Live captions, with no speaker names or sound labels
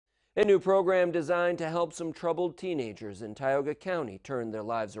A new program designed to help some troubled teenagers in Tioga County turn their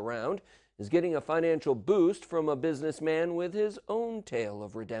lives around is getting a financial boost from a businessman with his own tale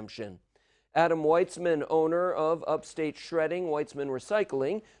of redemption. Adam Weitsman, owner of Upstate Shredding Weitsman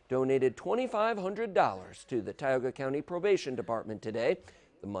Recycling, donated $2,500 to the Tioga County Probation Department today.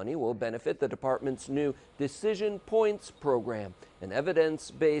 The money will benefit the department's new Decision Points program, an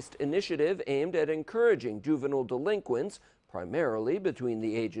evidence-based initiative aimed at encouraging juvenile delinquents, primarily between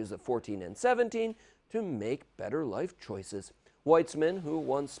the ages of 14 and 17, to make better life choices. Weitsman, who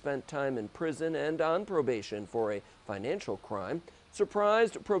once spent time in prison and on probation for a financial crime,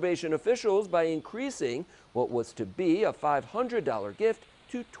 surprised probation officials by increasing what was to be a $500 gift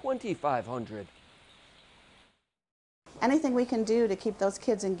to $2,500. Anything we can do to keep those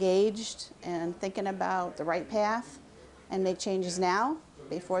kids engaged and thinking about the right path and make changes now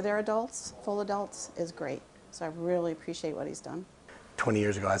before they're adults, full adults, is great. So I really appreciate what he's done. 20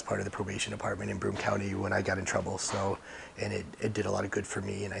 years ago, I was part of the probation department in Broome County when I got in trouble. And it did a lot of good for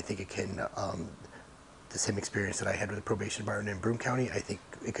me, and I think it can, the same experience that I had with the probation department in Broome County, I think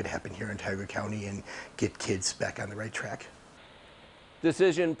it could happen here in Tioga County and get kids back on the right track.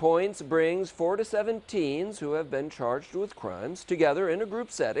 Decision Points brings 4 to 7 teens who have been charged with crimes together in a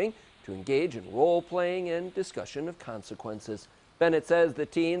group setting to engage in role-playing and discussion of consequences. Bennett says the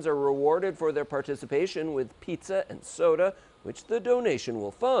teens are rewarded for their participation with pizza and soda, which the donation will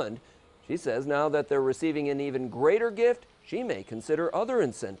fund. She says now that they're receiving an even greater gift, she may consider other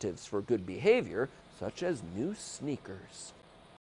incentives for good behavior, such as new sneakers.